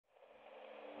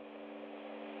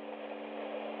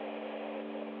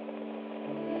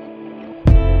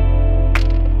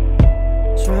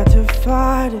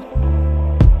fight it,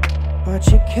 but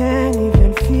you can't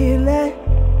even feel it.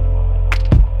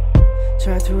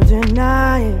 Try to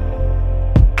deny it,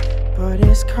 but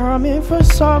it's coming from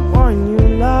someone you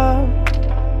love.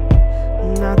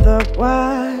 Not the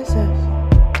wisest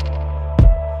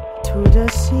to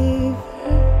deceive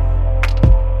her.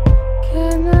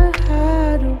 Can I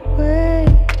hide away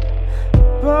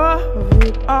above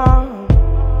it all?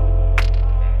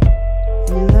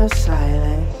 In the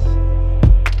silence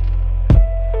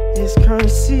is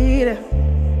conceited,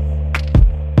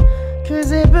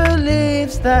 'cause it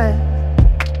believes that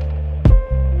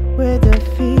we're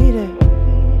defeated.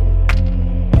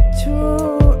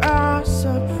 To our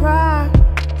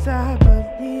surprise, I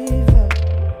believe that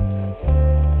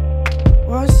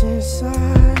what's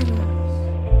inside us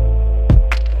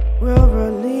will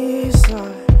release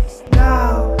us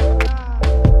now.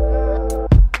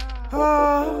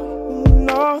 Oh, you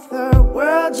know that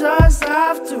we'll just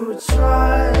have to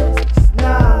trust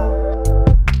now.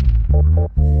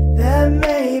 Then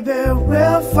maybe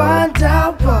we'll find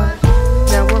out, but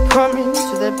now we're coming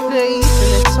to the place in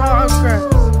the tall grass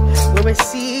where we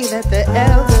see that the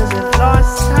elders have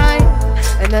lost time,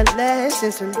 and the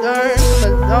lessons we learned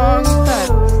from a long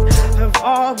past have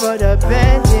all but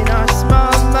abandoned our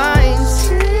small minds.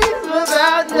 Dream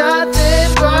about nothing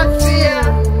but fear,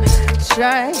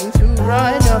 trying to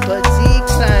run up a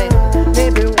decline.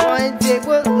 Maybe one day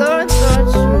we'll learn the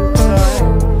truth.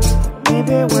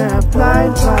 Maybe we're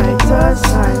blind by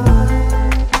design.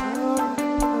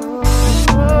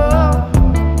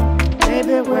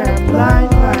 Maybe we're blind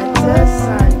by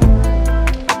design.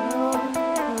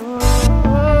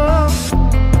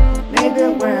 Maybe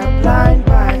we're blind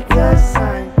by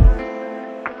design.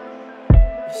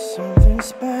 There's something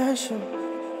special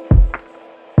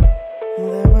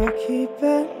that we're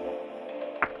keeping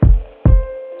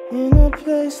in a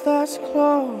place that's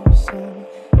close and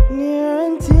near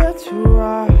and dear to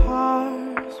our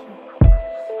hearts.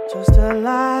 Just a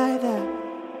lie that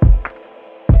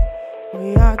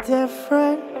we are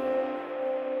different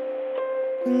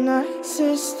in our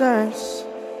existence,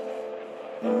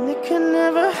 and it can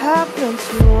never happen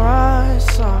to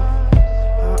us. I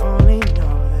only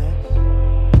know this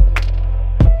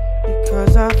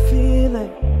because I feel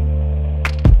it,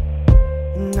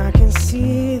 and I can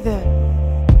see that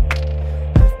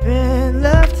I've been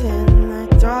left in the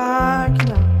dark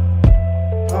now.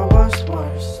 But what's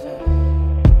worse is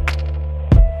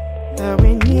that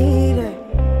we need it.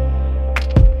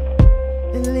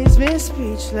 It leaves me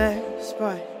speechless,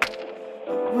 but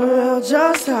we'll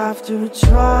just have to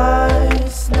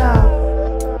trust now.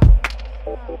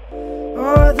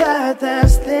 Oh, that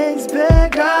there's things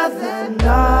bigger than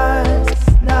us.